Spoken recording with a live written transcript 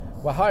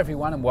Well, hi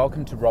everyone and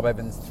welcome to Rob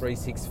Evans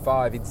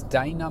 365. It's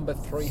day number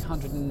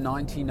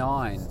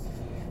 399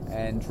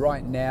 and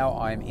right now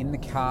I'm in the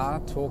car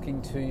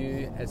talking to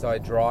you as I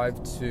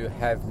drive to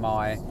have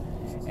my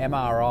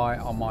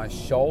MRI on my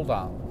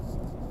shoulder.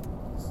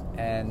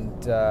 And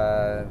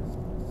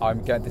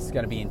this is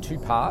going to be in two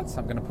parts.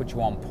 I'm going to put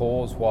you on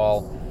pause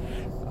while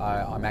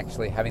I'm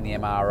actually having the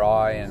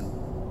MRI, and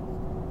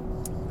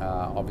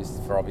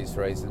for obvious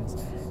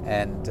reasons,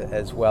 and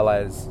as well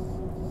as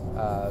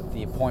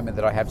the appointment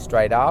that I have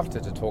straight after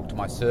to talk to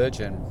my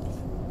surgeon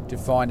to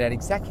find out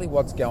exactly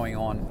what's going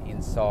on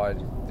inside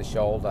the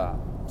shoulder.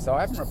 So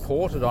I haven't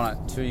reported on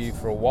it to you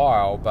for a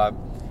while, but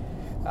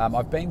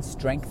I've been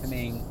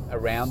strengthening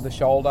around the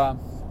shoulder.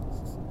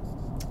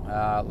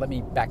 Let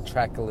me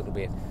backtrack a little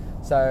bit.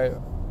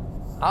 So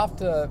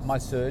after my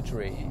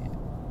surgery,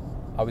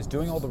 I was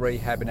doing all the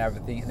rehab and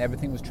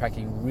everything was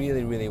tracking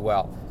really, really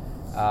well.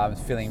 I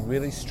was feeling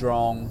really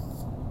strong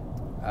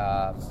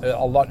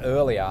a lot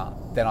earlier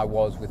than I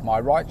was with my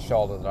right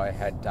shoulder that I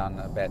had done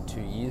about 2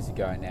 years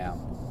ago now.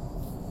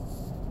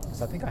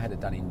 So I think I had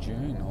it done in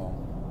June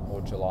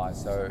or July,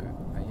 so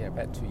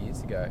about 2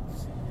 years ago.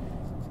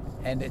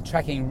 And it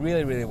tracking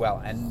really, really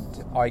well.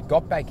 And I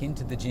got back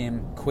into the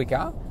gym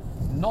quicker,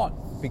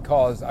 not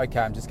because,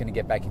 I'm just going to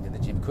get back into the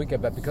gym quicker,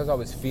 but because I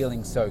was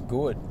feeling so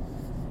good.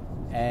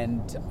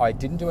 And I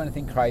didn't do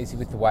anything crazy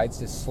with the weights,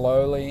 just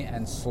slowly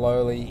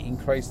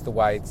increased the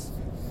weights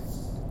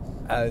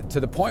to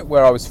the point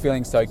where I was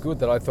feeling so good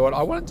that I thought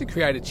I wanted to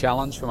create a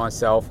challenge for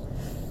myself,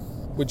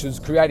 which was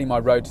creating my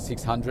Road to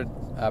 600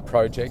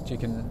 project. You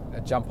can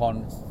jump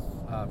on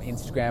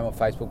Instagram or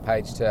Facebook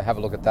page to have a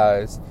look at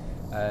those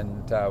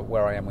and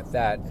where I am with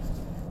that.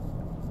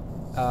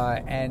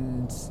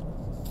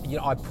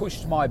 I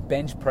pushed my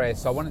bench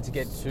press. I wanted to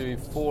get to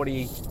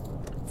 40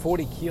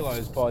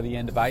 kilos by the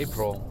end of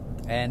April,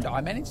 and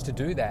I managed to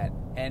do that,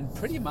 and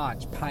pretty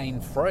much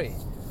pain-free.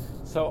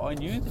 So I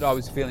knew that I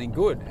was feeling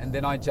good, and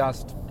then I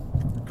just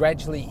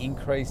gradually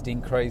increased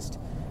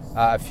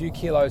a few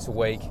kilos a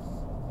week.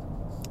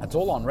 It's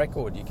all on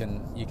record. You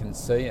can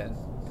see it,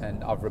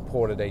 and I've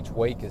reported each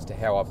week as to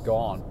how I've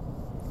gone.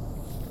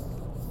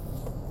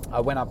 I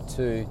went up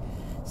to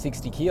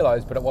 60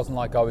 kilos, but it wasn't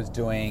like I was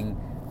doing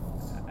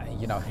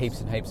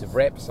heaps and heaps of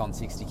reps on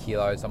 60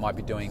 kilos. I might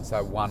be doing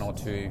one or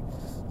two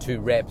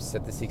reps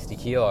at the 60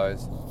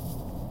 kilos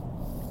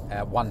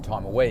one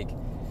time a week.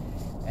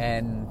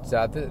 And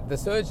the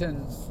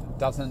surgeon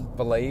doesn't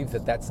believe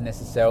that that's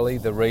necessarily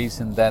the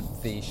reason that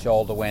the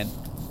shoulder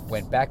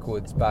went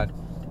backwards, but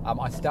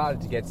I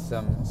started to get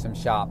some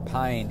sharp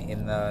pain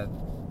in the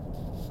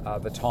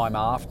time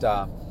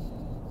after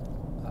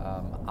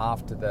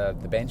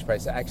the bench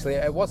press. Actually,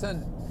 it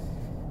wasn't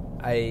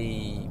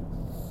a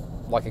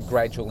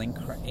gradual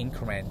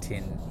increment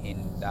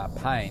in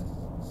pain.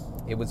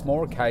 It was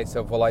more a case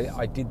of,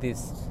 I did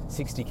this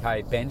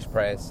 60k bench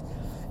press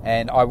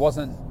and I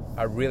wasn't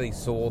really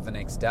sore the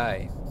next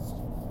day.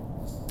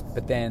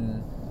 But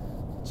then,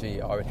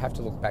 I would have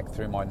to look back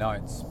through my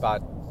notes,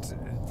 but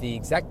the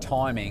exact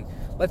timing,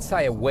 let's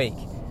say a week,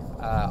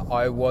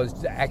 I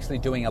was actually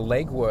doing a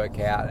leg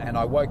workout, and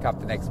I woke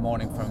up the next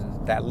morning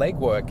from that leg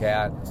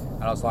workout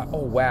and I was like,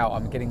 oh wow,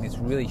 I'm getting this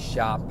really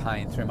sharp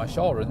pain through my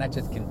shoulder, and that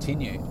just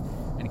continued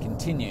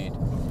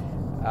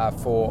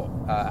for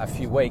a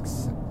few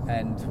weeks.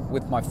 And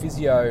with my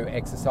physio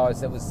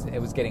exercise, it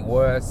was getting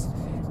worse,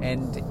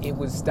 and it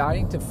was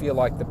starting to feel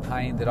like the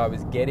pain that I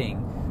was getting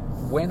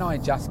when I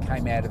just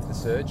came out of the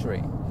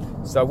surgery.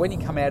 So when you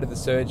come out of the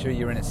surgery,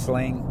 you're in a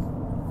sling,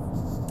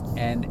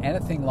 and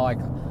anything like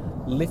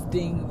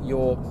lifting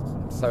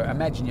so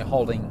imagine you're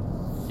holding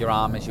your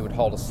arm as you would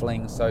hold a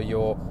sling, so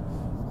your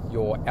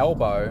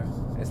elbow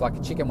is like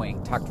a chicken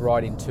wing tucked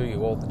right into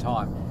you all the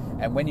time.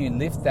 And when you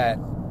lift that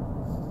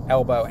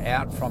elbow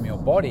out from your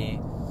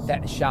body,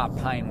 that sharp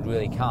pain would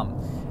really come.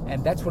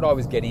 And that's what I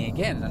was getting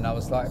again. And I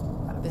was like,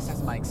 this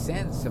doesn't make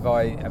sense. Have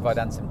I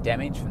done some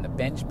damage from the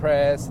bench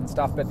press and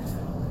stuff? But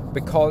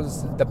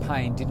because the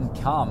pain didn't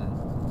come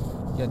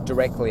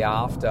directly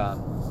after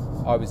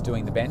I was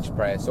doing the bench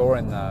press or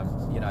in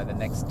the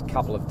next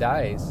couple of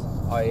days,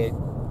 I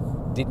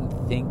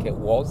didn't think it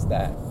was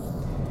that.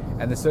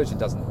 And the surgeon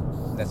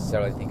doesn't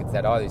necessarily think it's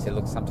that either. He said,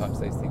 look, sometimes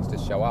these things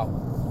just show up.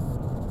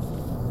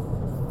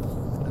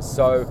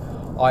 So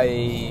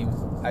I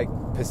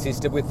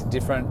persisted with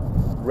different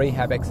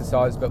rehab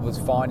exercise, but was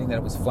finding that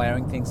it was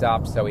flaring things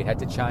up, so we had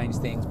to change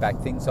things, back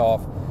things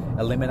off,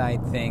 eliminate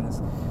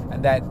things,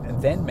 and that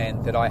then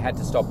meant that I had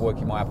to stop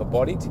working my upper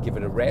body to give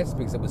it a rest,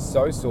 because it was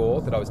so sore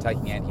that I was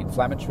taking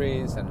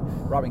anti-inflammatories and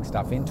rubbing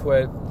stuff into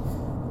it.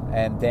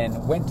 And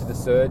then went to the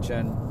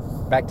surgeon,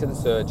 back to the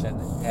surgeon,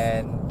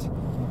 and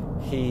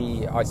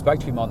I spoke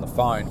to him on the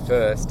phone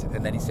first,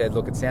 and then he said,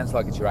 look, it sounds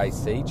like it's your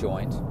AC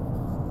joint.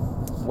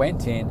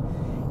 Went in,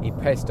 he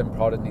pressed and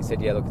prodded, and he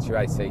said, yeah, look, it's your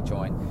AC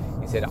joint.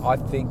 He said, I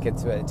think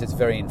it's just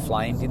very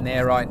inflamed in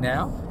there right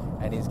now,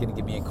 and he's going to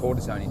give me a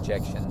cortisone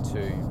injection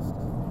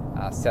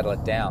to settle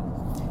it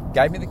down.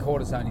 Gave me the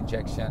cortisone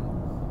injection,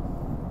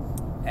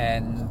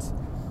 and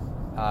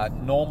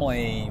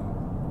normally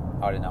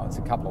I don't know, it's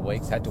a couple of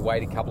weeks. Had to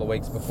wait a couple of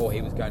weeks before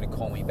he was going to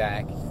call me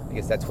back,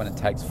 because that's when it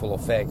takes full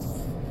effect.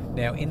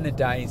 Now, in the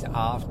days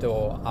after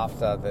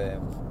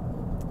the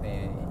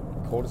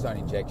cortisone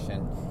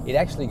injection, it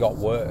actually got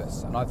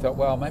worse. And I thought,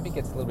 well, maybe it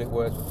gets a little bit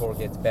worse before it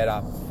gets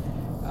better.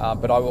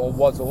 But I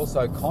was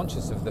also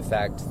conscious of the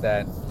fact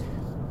that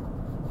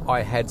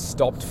I had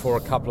stopped for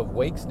a couple of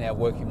weeks now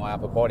working my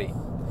upper body.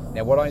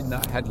 Now, what I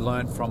had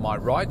learned from my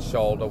right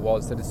shoulder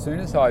was that as soon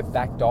as I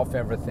backed off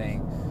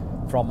everything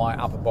from my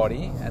upper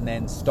body and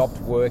then stopped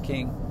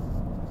working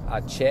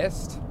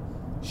chest,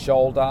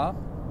 shoulder,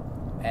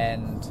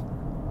 and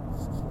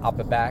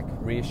upper back,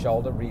 rear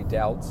shoulder, rear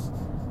delts,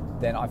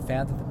 then I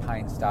found that the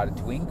pain started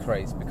to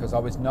increase, because I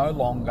was no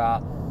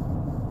longer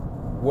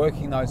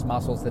working those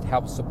muscles that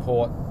help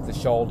support the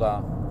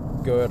shoulder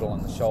girdle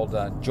and the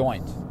shoulder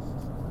joint.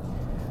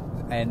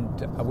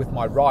 And with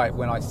my right,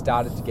 when I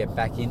started to get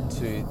back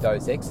into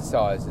those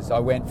exercises, I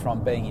went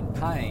from being in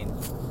pain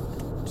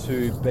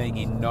to being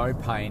in no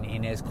pain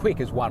in as quick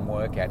as one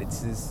workout.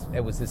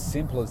 It was as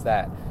simple as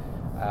that.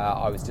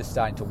 I was just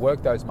starting to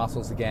work those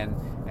muscles again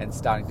and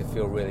starting to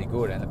feel really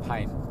good, and the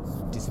pain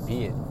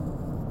disappeared.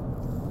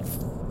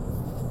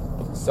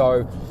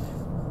 So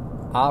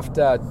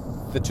after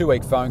the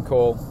 2-week phone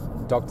call,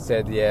 doctor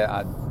said,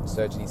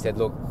 surgeon, he said,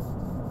 look,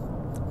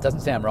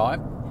 doesn't sound right.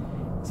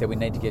 He said, we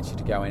need to get you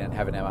to go in and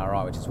have an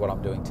MRI, which is what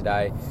I'm doing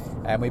today.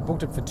 And we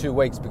booked it for 2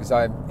 weeks because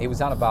he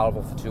was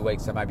unavailable for 2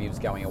 weeks, so maybe he was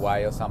going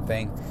away or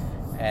something.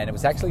 And it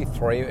was actually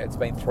it's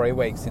been 3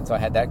 weeks since I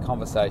had that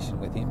conversation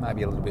with him,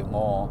 maybe a little bit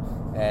more.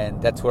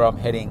 And that's where I'm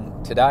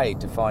heading today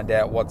to find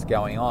out what's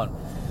going on.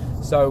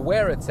 So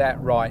where it's at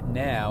right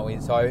now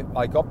is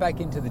I got back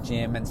into the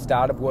gym and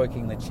started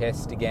working the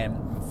chest again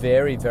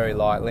very, very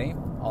lightly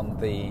on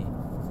the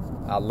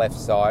left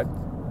side.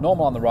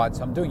 Normal on the right,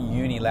 so I'm doing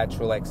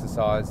unilateral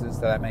exercises,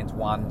 so that means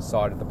one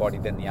side of the body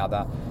then the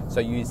other. So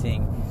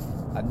using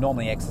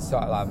normally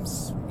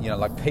exercise,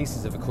 like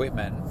pieces of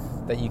equipment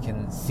that you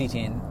can sit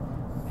in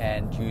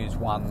and use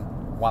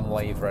one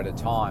lever at a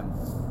time.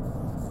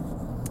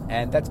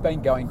 And that's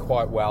been going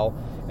quite well.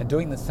 And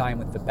doing the same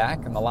with the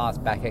back, and the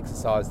last back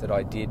exercise that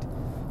I did,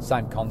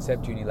 same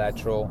concept,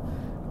 unilateral,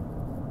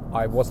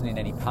 I wasn't in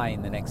any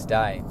pain the next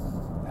day.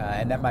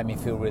 And that made me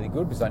feel really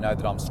good, because I know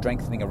that I'm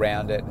strengthening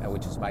around it,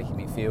 which is making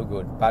me feel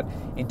good. But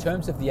in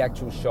terms of the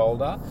actual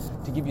shoulder,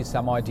 to give you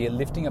some idea,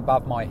 lifting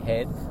above my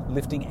head,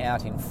 lifting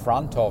out in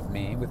front of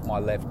me with my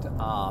left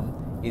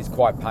arm is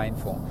quite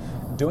painful.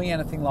 Doing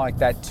anything like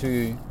that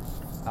to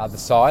the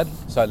side,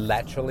 so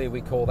laterally we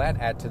call that,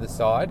 out to the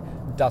side,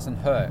 doesn't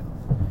hurt.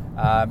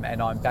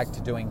 And I'm back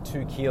to doing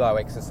 2 kilo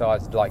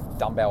exercises, like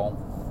dumbbell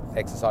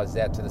exercises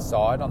out to the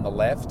side on the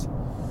left,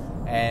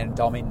 and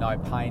I'm in no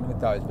pain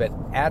with those. But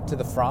out to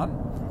the front,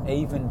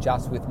 even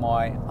just with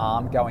my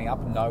arm going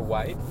up, no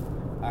weight,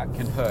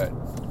 can hurt.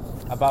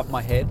 Above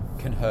my head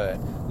can hurt.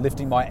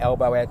 Lifting my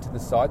elbow out to the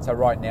side, so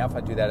right now if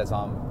I do that as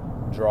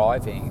I'm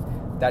driving,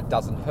 that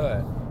doesn't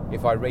hurt.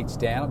 If I reach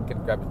down, I'm going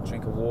to grab a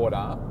drink of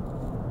water,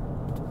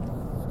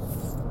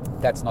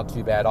 that's not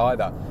too bad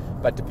either.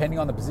 But depending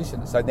on the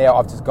position, so now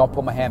I've just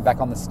put my hand back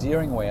on the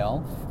steering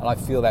wheel, and I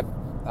feel that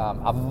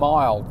a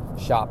mild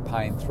sharp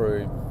pain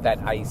through that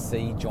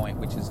AC joint,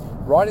 which is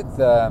right at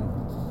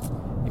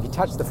if you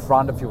touch the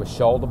front of your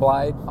shoulder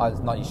blade,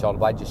 not your shoulder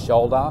blade, your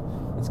shoulder,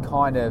 it's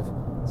kind of,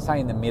 say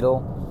in the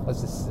middle,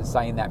 let's just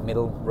say in that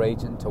middle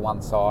region to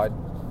one side,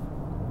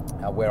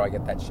 where I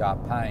get that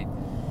sharp pain.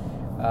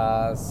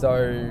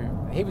 So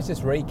he was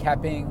just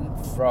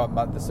recapping from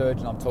the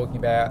surgeon I'm talking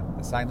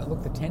about, saying that,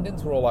 look, the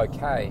tendons were all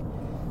okay,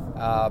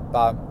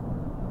 but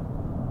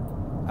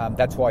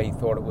that's why he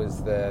thought it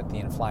was the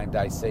inflamed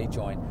AC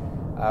joint.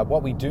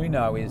 What we do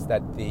know is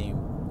that the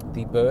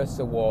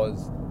bursa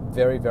was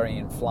very, very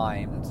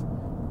inflamed,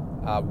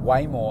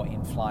 way more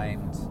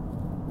inflamed,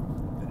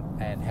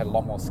 and had a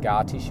lot more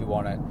scar tissue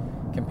on it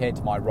compared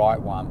to my right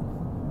one,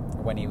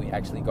 when he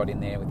actually got in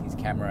there with his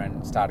camera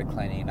and started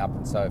cleaning it up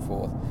and so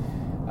forth.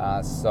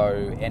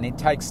 And it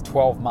takes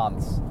 12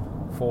 months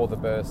for the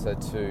bursa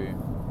to,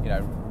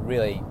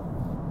 really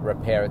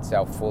repair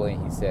itself fully,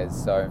 he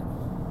says. So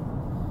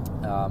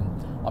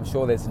I'm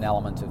sure there's an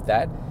element of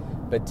that,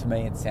 but to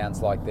me it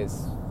sounds like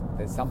there's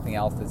something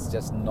else that's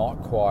just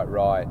not quite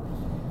right.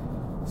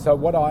 So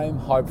what I'm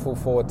hopeful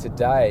for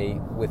today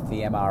with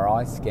the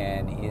MRI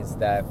scan is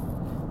that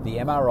the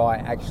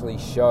MRI actually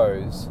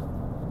shows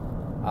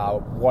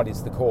what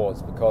is the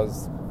cause,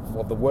 because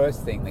the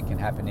worst thing that can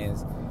happen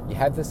is you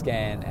have the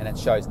scan and it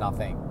shows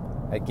nothing.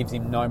 It gives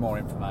him no more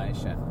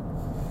information.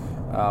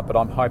 But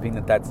I'm hoping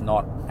that that's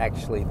not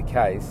actually the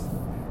case,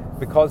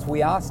 because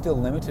we are still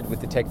limited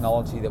with the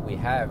technology that we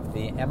have.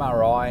 The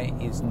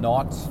MRI is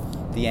not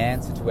the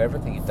answer to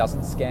everything. It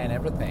doesn't scan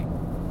everything.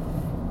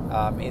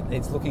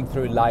 It's looking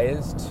through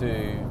layers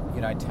to,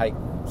 take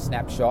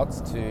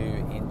snapshots to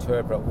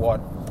interpret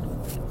what,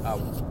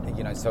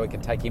 so it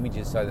can take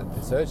images so that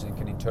the surgeon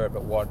can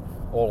interpret what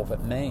all of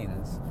it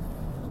means.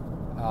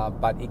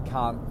 But it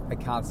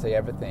can't see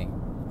everything.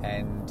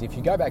 And if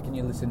you go back and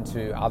you listen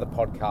to other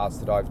podcasts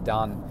that I've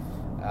done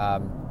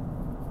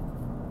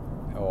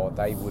or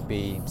they would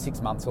be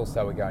 6 months or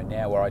so ago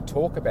now, where I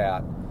talk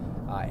about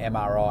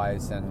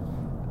MRIs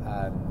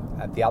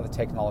and the other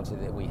technology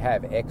that we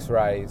have,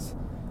 X-rays.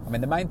 I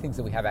mean, the main things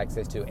that we have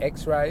access to: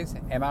 X-rays,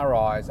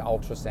 MRIs,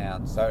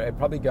 ultrasound. So it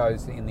probably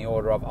goes in the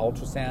order of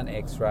ultrasound,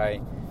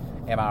 X-ray,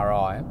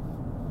 MRI,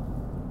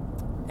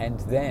 and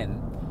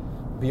then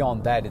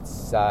beyond that,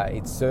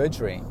 it's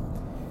surgery.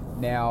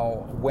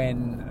 Now,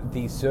 when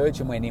the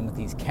surgeon went in with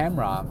his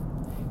camera,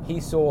 he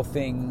saw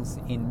things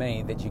in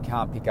me that you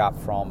can't pick up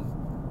from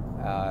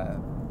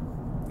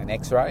an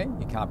X-ray,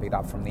 you can't pick it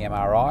up from the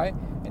MRI,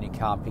 and you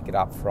can't pick it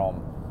up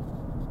from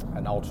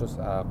an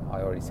ultrasound.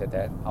 I already said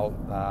that.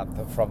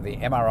 From the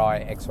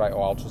MRI, X-ray,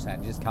 or ultrasound,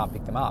 you just can't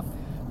pick them up.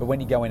 But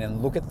when you go in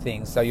and look at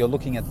things, so you're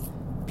looking at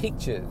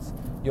pictures,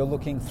 you're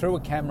looking through a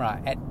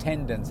camera at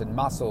tendons and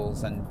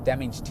muscles and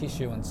damaged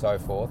tissue and so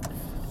forth.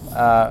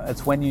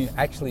 It's when you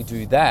actually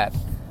do that,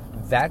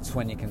 that's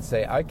when you can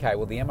see, okay,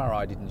 well, the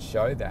MRI didn't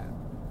show that.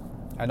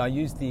 And I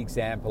used the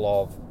example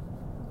of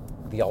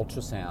the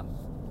ultrasound.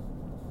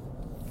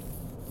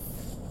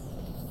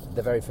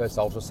 The very first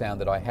ultrasound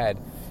that I had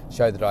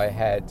showed that I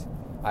had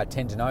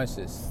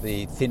tendinosis,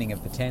 the thinning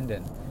of the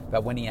tendon.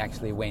 But when he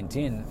actually went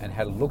in and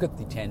had a look at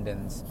the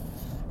tendons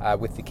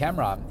with the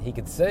camera, he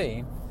could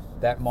see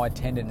that my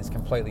tendon is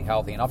completely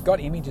healthy. And I've got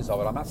images of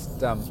it. I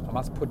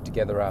must put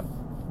together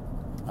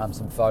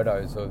some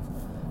photos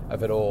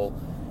of it all.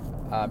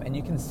 And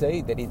you can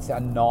see that it's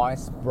a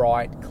nice,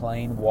 bright,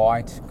 clean,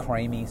 white,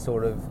 creamy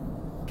sort of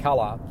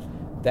colour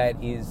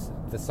that is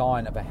the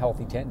sign of a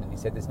healthy tendon. He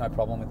said there's no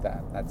problem with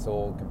that. That's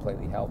all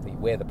completely healthy.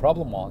 Where the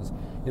problem was,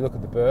 you look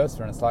at the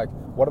bursa and it's like,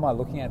 what am I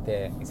looking at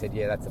there? He said,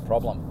 yeah, that's the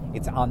problem.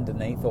 It's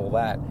underneath all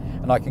that.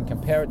 And I can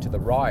compare it to the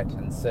right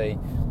and see,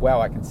 wow,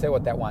 I can see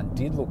what that one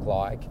did look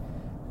like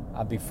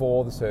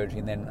before the surgery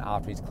and then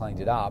after he's cleaned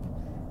it up.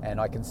 And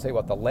I can see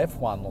what the left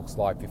one looks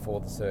like before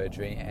the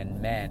surgery,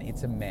 and man,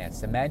 it's a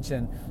mess.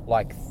 Imagine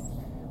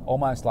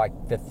almost like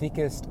the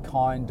thickest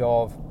kind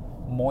of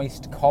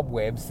moist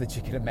cobwebs that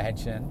you can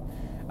imagine,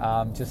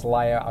 just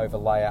layer over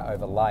layer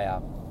over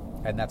layer,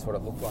 and that's what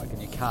it looked like.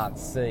 And you can't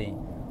see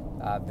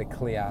the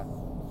clear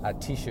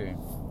tissue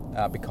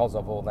because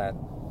of all that,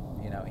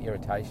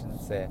 irritation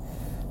that's there.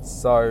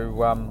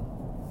 So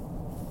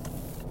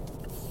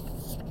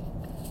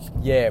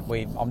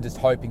I'm just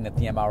hoping that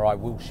the MRI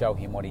will show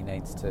him what he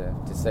needs to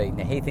see.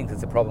 Now, he thinks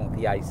it's a problem with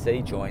the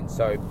AC joint,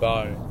 so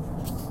bone.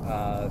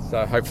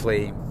 So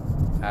hopefully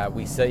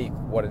we see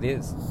what it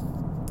is.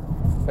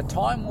 But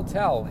time will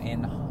tell.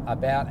 In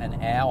about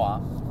an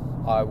hour,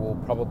 I will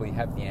probably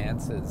have the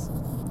answers,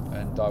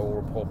 and I will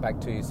report back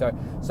to you. So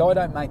I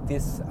don't make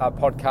this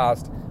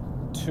podcast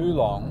too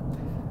long,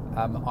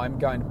 I'm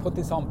going to put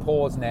this on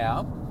pause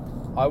now.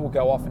 I will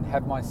go off and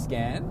have my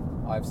scan.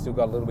 I've still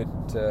got a little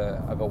bit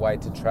of a way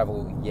to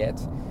travel yet,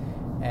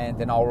 and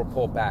then I'll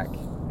report back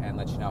and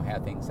let you know how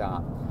things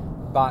are.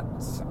 But,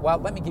 well,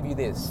 let me give you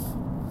this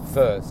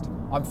first.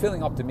 I'm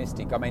feeling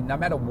optimistic. I mean, no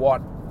matter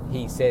what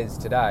he says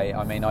today,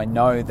 I mean, I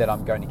know that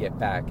I'm going to get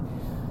back.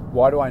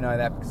 Why do I know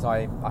that? Because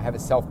I have a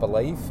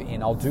self-belief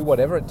in I'll do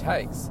whatever it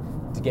takes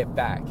to get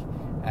back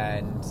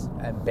and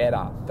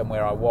better than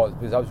where I was.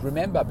 Because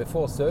remember,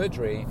 before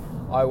surgery,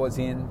 I was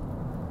in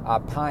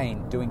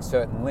pain doing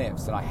certain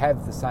lifts, and I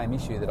have the same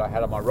issue that I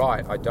had on my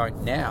right. I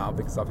don't now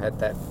because I've had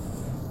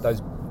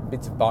those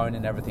bits of bone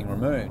and everything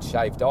removed,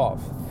 shaved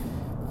off.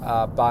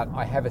 But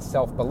I have a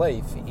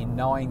self-belief in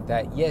knowing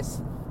that,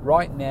 yes,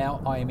 right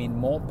now I am in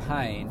more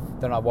pain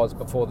than I was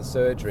before the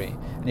surgery.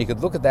 And you could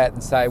look at that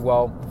and say,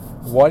 well,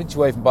 why did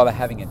you even bother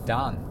having it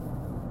done?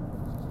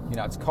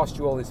 It's cost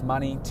you all this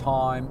money,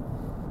 time,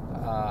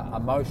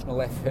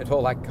 emotional effort,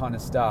 all that kind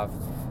of stuff.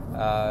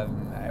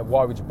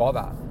 Why would you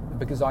bother?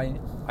 Because I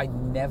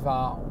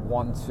never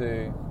want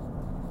to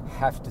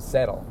have to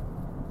settle.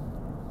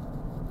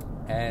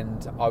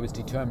 And I was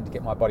determined to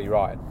get my body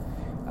right.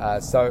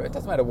 So it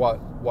doesn't matter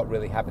what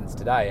really happens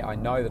today. I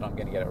know that I'm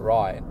going to get it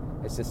right.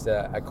 It's just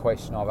a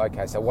question of,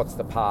 okay, so what's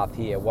the path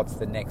here? What's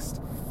the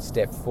next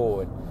step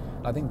forward?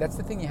 And I think that's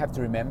the thing you have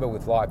to remember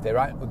with life.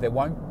 There'll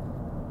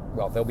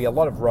be a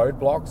lot of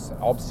roadblocks,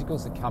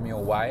 obstacles that come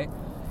your way.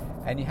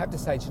 And you have to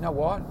say, do you know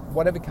what?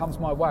 Whatever comes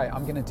my way,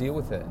 I'm going to deal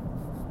with it.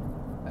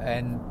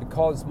 And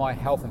because my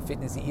health and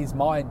fitness is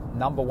my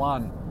number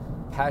one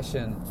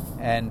passion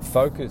and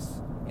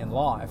focus in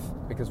life,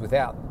 because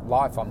without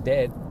life I'm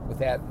dead,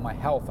 without my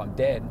health I'm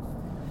dead,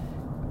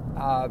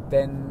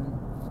 then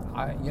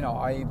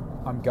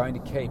I'm going to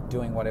keep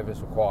doing whatever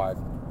is required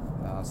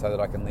so that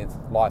I can live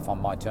life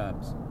on my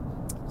terms.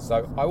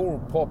 So I will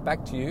report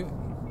back to you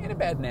in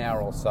about an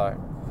hour or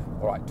so.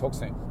 All right, talk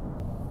soon.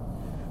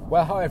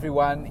 Well, hi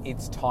everyone,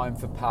 it's time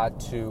for part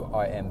 2.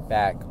 I am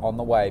back on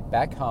the way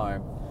back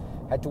home.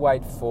 Had to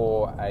wait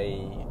for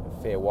a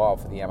fair while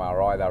for the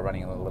MRI. They were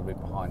running a little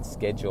bit behind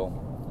schedule.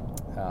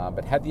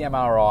 But had the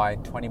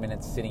MRI, 20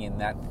 minutes sitting in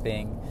that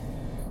thing,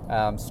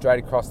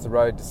 straight across the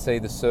road to see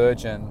the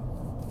surgeon.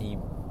 He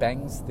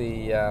bangs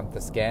the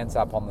scans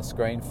up on the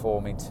screen for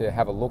me to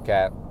have a look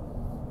at.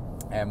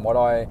 And what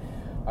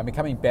I'm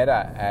becoming better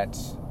at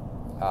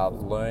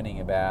learning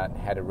about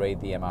how to read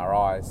the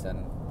MRIs.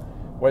 And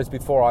whereas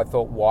before I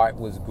thought white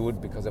was good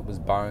because it was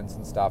bones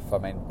and stuff. I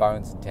mean,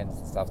 bones and tendons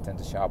and stuff tend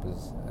to show up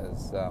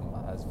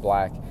as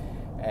black.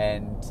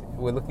 And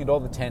we're looking at all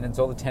the tendons.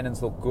 All the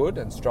tendons look good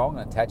and strong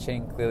and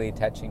clearly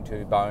attaching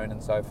to bone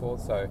and so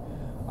forth. So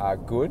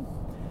good.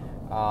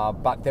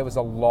 But there was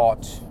a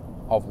lot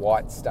of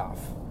white stuff,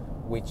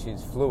 which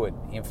is fluid,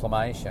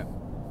 inflammation.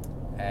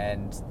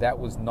 And that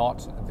was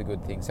not the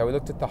good thing. So we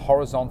looked at the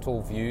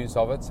horizontal views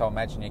of it. So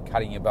imagine you're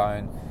cutting your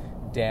bone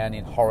down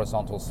in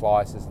horizontal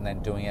slices and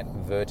then doing it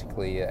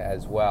vertically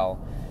as well.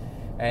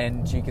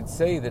 And you can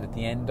see that at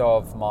the end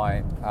of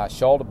my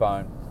shoulder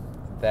bone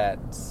that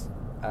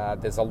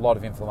there's a lot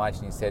of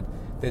inflammation. He said,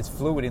 there's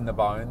fluid in the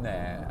bone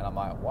there. And I'm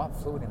like, what?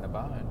 Fluid in the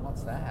bone?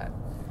 What's that?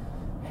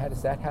 How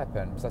does that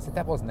happen? So I said,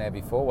 that wasn't there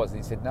before, was it?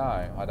 He said,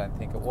 no, I don't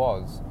think it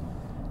was.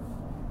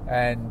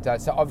 And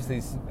so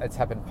obviously it's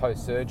happened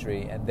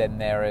post-surgery, and then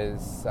there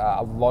is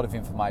a lot of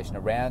inflammation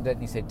around it.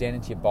 And he said, down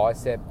into your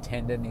bicep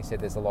tendon, he said,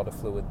 there's a lot of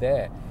fluid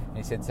there. And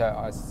he said,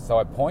 so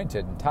I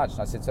pointed and touched,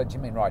 and I said, so do you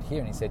mean right here?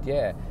 And he said,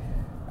 yeah.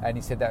 And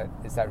he said,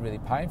 is that really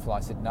painful?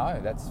 I said, no,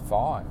 that's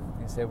fine.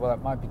 He said, well,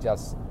 it might be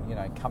just,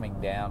 coming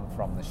down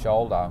from the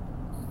shoulder.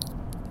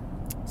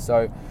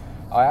 So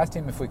I asked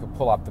him if we could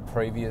pull up the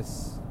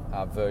previous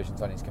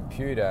versions on his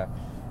computer,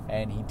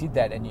 and he did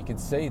that, and you can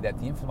see that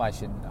the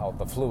inflammation of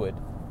the fluid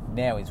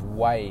now is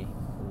way,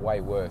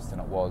 way worse than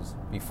it was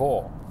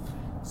before.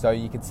 So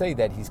you can see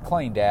that he's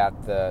cleaned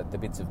out the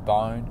bits of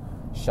bone,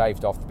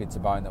 shaved off the bits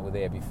of bone that were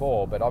there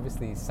before, but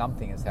obviously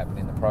something has happened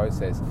in the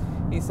process.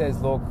 He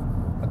says, look,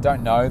 I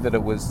don't know that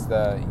it was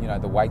the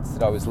weights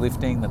that I was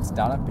lifting that's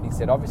done it, but he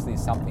said obviously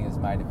something has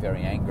made it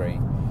very angry.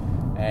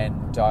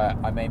 And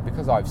I mean,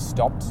 because I've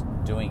stopped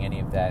doing any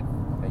of that,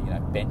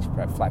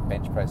 flat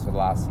bench press for the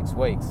last 6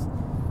 weeks,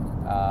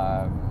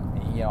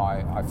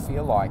 I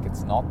feel like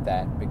it's not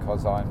that,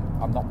 because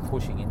I'm not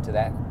pushing into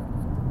that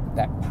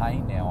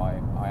pain now.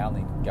 I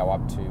only go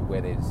up to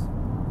where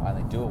I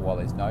only do it while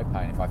there's no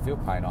pain. If I feel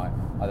pain, I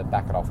either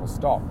back it off or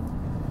stop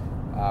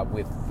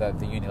with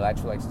the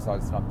unilateral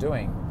exercises that I'm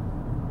doing.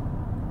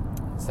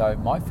 So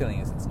my feeling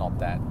is it's not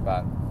that,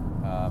 but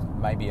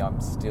maybe I'm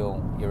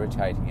still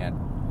irritating it.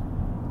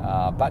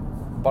 But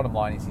bottom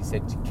line is, he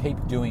said to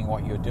keep doing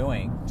what you're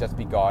doing, just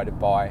be guided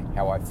by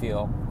how I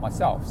feel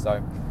myself.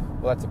 So,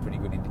 well, that's a pretty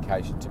good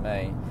indication to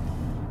me.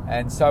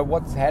 And so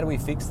how do we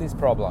fix this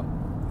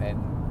problem?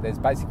 And there's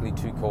basically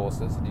 2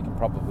 courses, and you can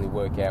probably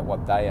work out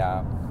what they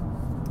are.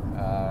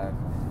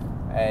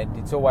 And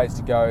it's always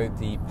to go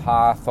the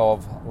path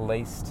of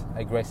least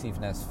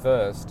aggressiveness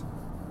first.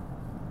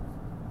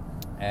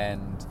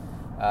 And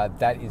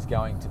that is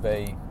going to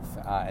be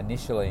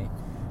initially,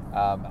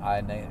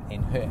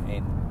 in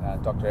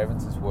Dr.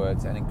 Evans's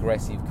words, an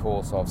aggressive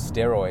course of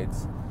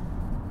steroids.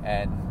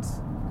 And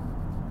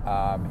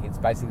it's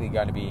basically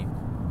going to be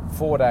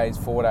 4 days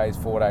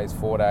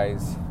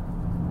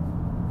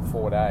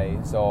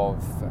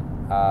of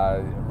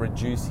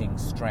reducing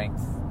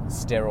strength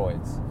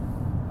steroids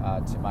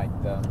to make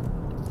them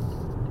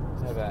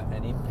have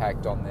an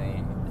impact on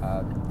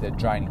the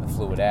draining the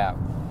fluid out.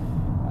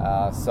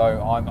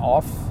 So I'm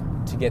off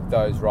to get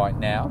those right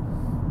now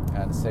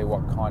and see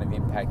what kind of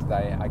impact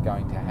they are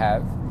going to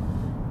have.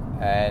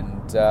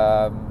 And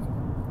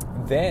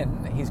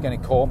then he's going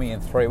to call me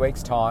in 3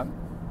 weeks' time.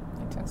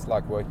 He tends to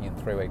like working in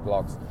 3-week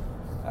blocks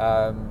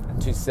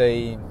to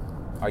see,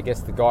 I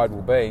guess the guide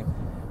will be,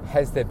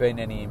 has there been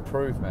any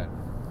improvement?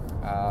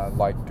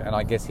 And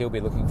I guess he'll be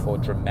looking for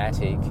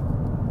dramatic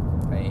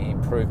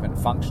improvement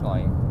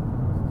functionally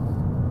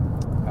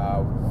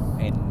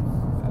in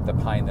the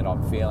pain that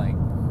I'm feeling.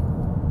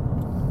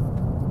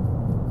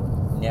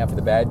 Now for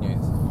the bad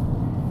news.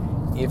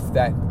 If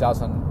that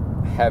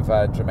doesn't have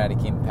a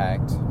dramatic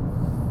impact,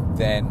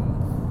 then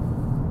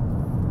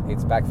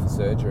it's back for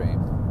surgery.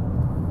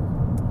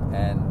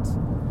 And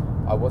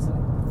I wasn't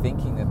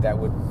thinking that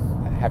would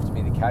have to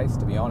be the case,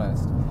 to be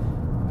honest.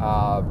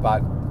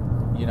 But,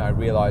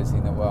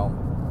 realising that, well,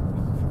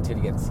 until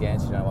you get the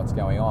scans, you know what's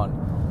going on.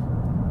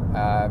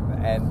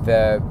 And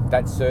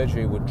that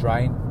surgery would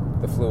drain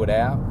the fluid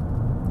out.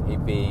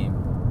 He'd be,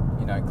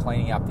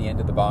 cleaning up the end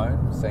of the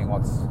bone, seeing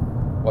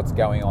what's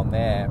going on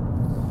there.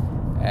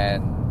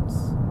 And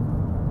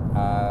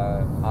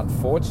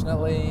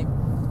unfortunately,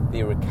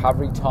 the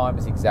recovery time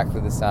is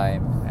exactly the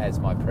same as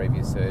my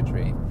previous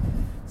surgery.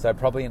 So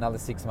probably another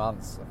 6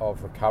 months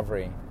of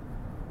recovery.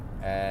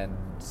 And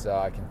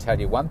I can tell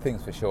you one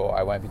thing's for sure,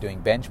 I won't be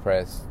doing bench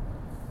press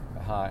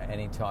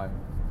anytime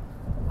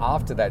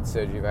after that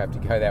surgery if I have to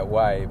go that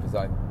way, because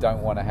I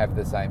don't want to have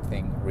the same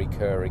thing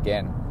recur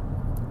again.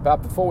 But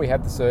before we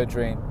have the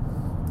surgery,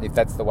 if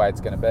that's the way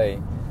it's going to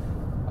be,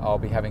 I'll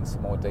be having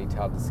some more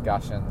detailed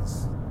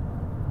discussions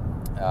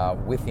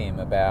with him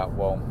about,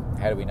 well,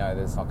 how do we know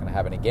that it's not going to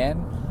happen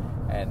again?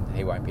 And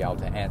he won't be able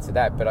to answer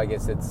that. But I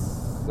guess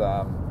it's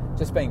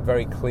just being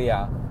very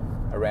clear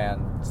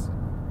around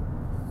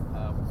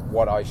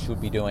what I should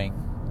be doing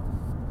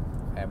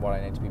and what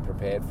I need to be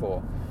prepared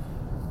for.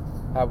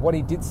 What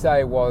he did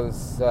say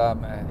was,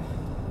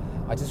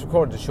 I just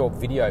recorded a short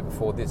video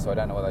before this, so I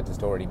don't know whether I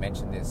just already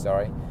mentioned this,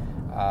 sorry,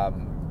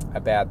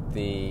 about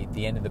the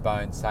end of the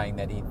bone, saying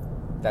that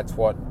that's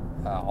what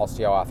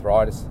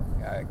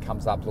osteoarthritis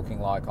comes up looking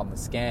like on the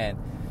scan.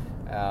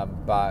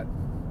 But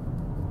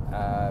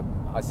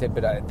I said,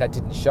 but that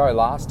didn't show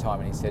last time,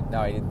 and he said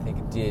no, he didn't think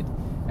it did.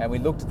 And we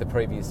looked at the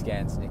previous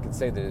scans, and you can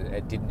see that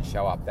it didn't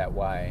show up that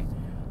way.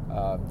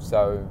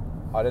 So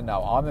I don't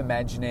know.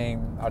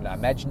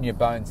 Imagine your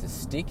bone's a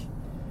stick,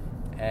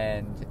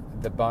 and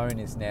the bone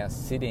is now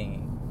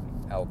sitting,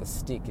 or the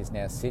stick is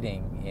now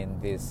sitting in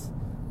this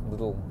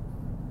little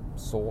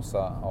saucer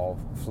of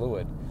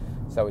fluid.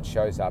 So it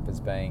shows up as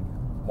being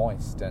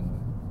moist, and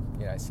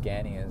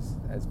scanning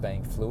as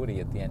being fluidy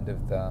at the end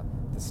of the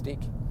stick.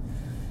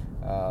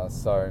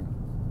 So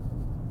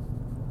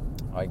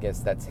I guess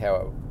that's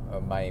how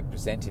it may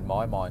present in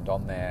my mind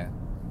on there,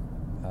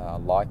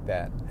 like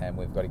that, and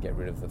we've got to get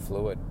rid of the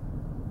fluid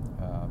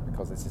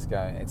because it's just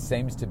going. It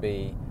seems to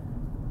be,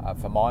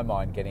 for my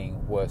mind,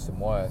 getting worse and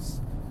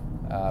worse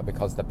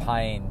because the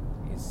pain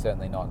is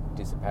certainly not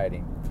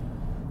dissipating.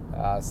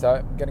 So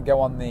I'm going to go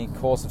on the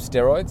course of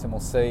steroids, and we'll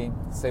see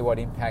what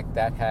impact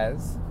that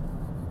has.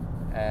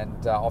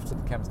 And off to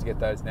the chemist to get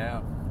those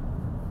now.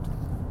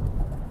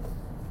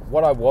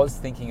 What I was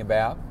thinking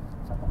about,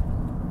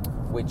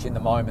 which in the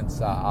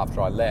moments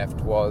after I left,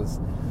 was,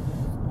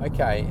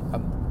 okay,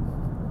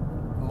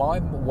 my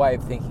way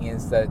of thinking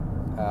is that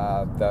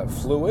the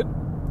fluid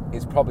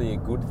is probably a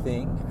good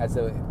thing as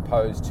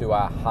opposed to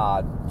a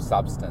hard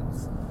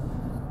substance,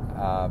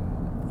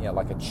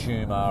 like a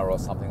tumour or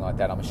something like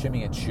that. I'm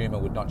assuming a tumour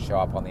would not show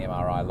up on the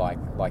MRI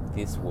like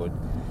this would.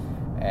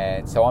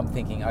 And so I'm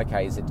thinking,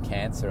 okay, is it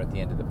cancer at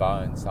the end of the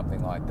bone,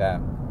 something like that?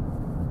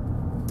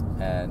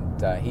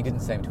 And he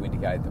didn't seem to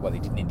indicate that. Well, he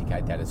didn't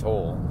indicate that at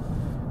all.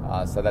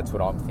 So that's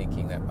what I'm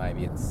thinking, that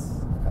maybe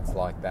it's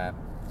like that.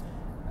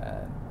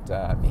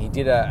 And he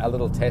did a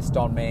little test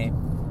on me,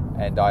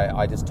 and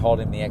I just told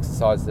him the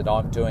exercise that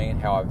I'm doing,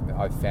 and how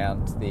I've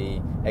found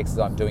the exercise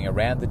I'm doing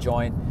around the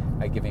joint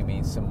are giving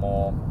me some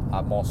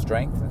more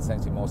strength and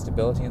essentially more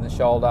stability in the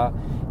shoulder.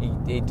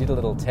 He did a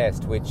little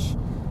test, which,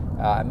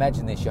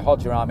 imagine this: you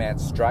hold your arm out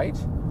straight,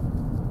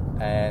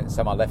 and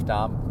so my left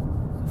arm,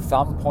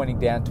 thumb pointing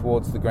down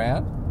towards the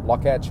ground,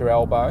 lock out your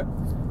elbow,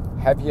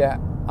 have your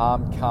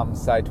arm come,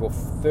 say, to a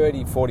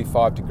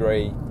 30-45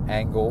 degree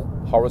angle,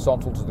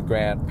 horizontal to the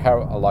ground,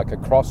 like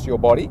across your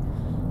body.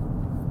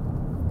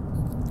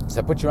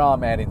 So put your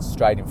arm out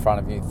straight in front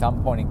of you,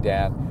 thumb pointing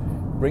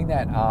down, bring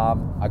that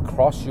arm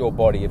across your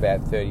body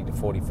about 30 to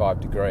 45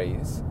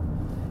 degrees,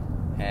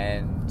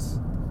 and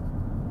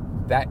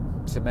that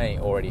to me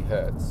already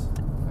hurts,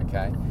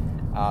 okay?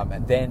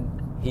 And then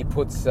he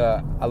puts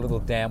a little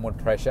downward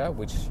pressure,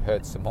 which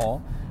hurts some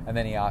more, and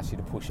then he asks you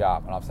to push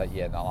up, and I've said,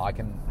 yeah, no, I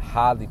can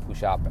hardly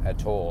push up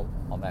at all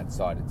on that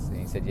side.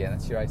 He said, yeah,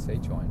 that's your AC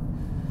joint.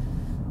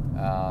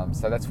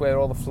 So that's where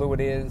all the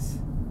fluid is,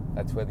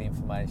 that's where the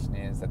inflammation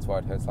is, that's why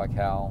it hurts like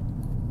hell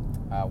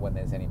when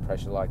there's any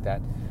pressure like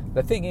that.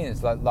 The thing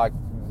is, like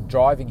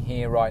driving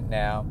here right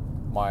now,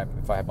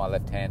 if I have my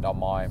left hand on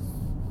my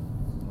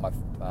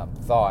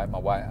thigh,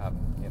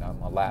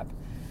 my lap,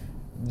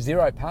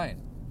 zero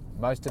pain.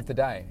 Most of the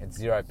day, it's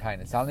zero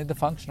pain. It's only the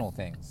functional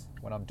things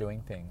when I'm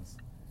doing things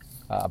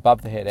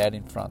above the head, out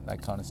in front,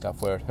 that kind of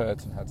stuff, where it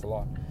hurts and hurts a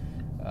lot.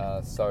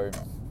 So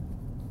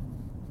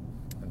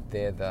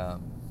they're the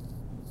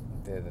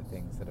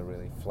things that are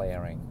really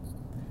flaring.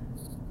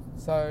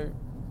 So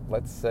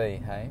let's see,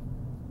 hey?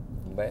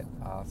 Let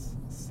us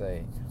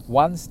see.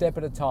 One step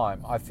at a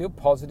time. I feel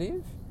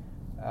positive.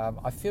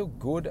 I feel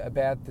good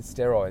about the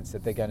steroids,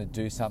 that they're going to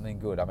do something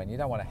good. I mean, you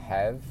don't want to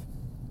have,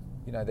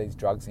 these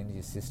drugs into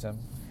your system.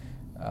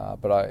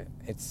 But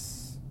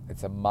it's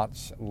a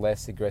much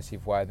less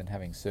aggressive way than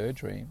having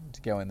surgery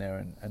to go in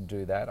there and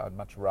do that. I'd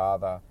much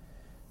rather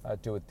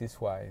do it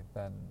this way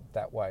than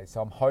that way.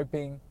 So I'm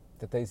hoping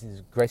that these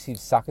aggressive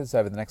suckers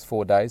over the next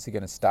 4 days are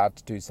going to start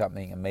to do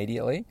something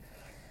immediately,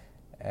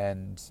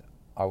 and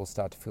I will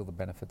start to feel the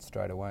benefits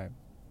straight away.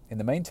 In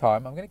the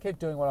meantime, I'm going to keep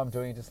doing what I'm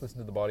doing, just listen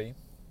to the body.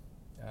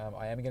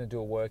 I am going to do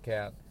a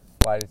workout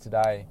later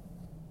today,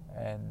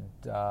 and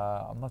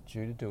I'm not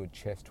due to do a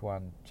chest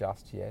one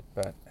just yet,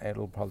 but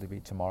it'll probably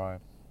be tomorrow.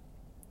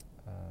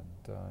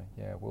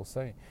 And we'll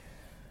see.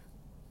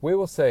 We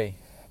will see.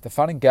 The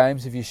fun and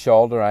games of your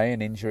shoulder,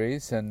 and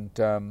injuries, and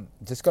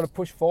just got to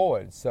push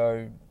forward.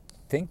 So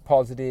think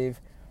positive,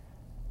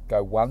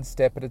 go one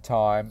step at a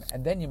time,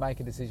 and then you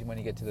make a decision when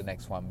you get to the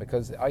next one.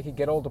 Because I could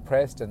get all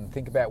depressed and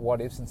think about what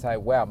ifs and say,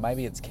 wow,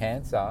 maybe it's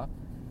cancer,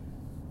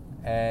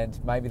 and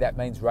maybe that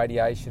means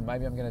radiation,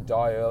 maybe I'm going to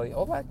die early,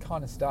 all that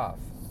kind of stuff.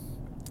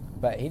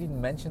 But he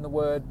didn't mention the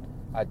word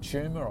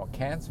tumour or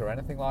cancer or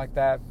anything like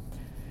that.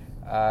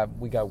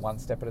 We go one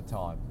step at a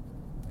time.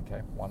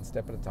 Okay, one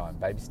step at a time,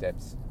 baby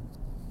steps,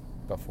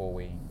 before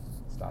we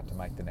start to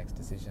make the next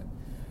decision.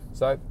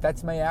 So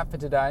that's me out for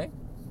today.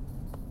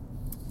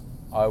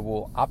 I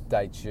will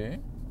update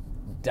you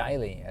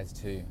daily as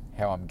to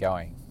how I'm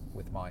going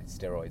with my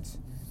steroids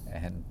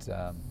and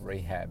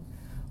rehab.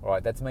 All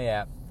right, that's me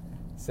out.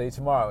 See you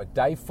tomorrow at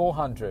day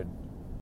 400.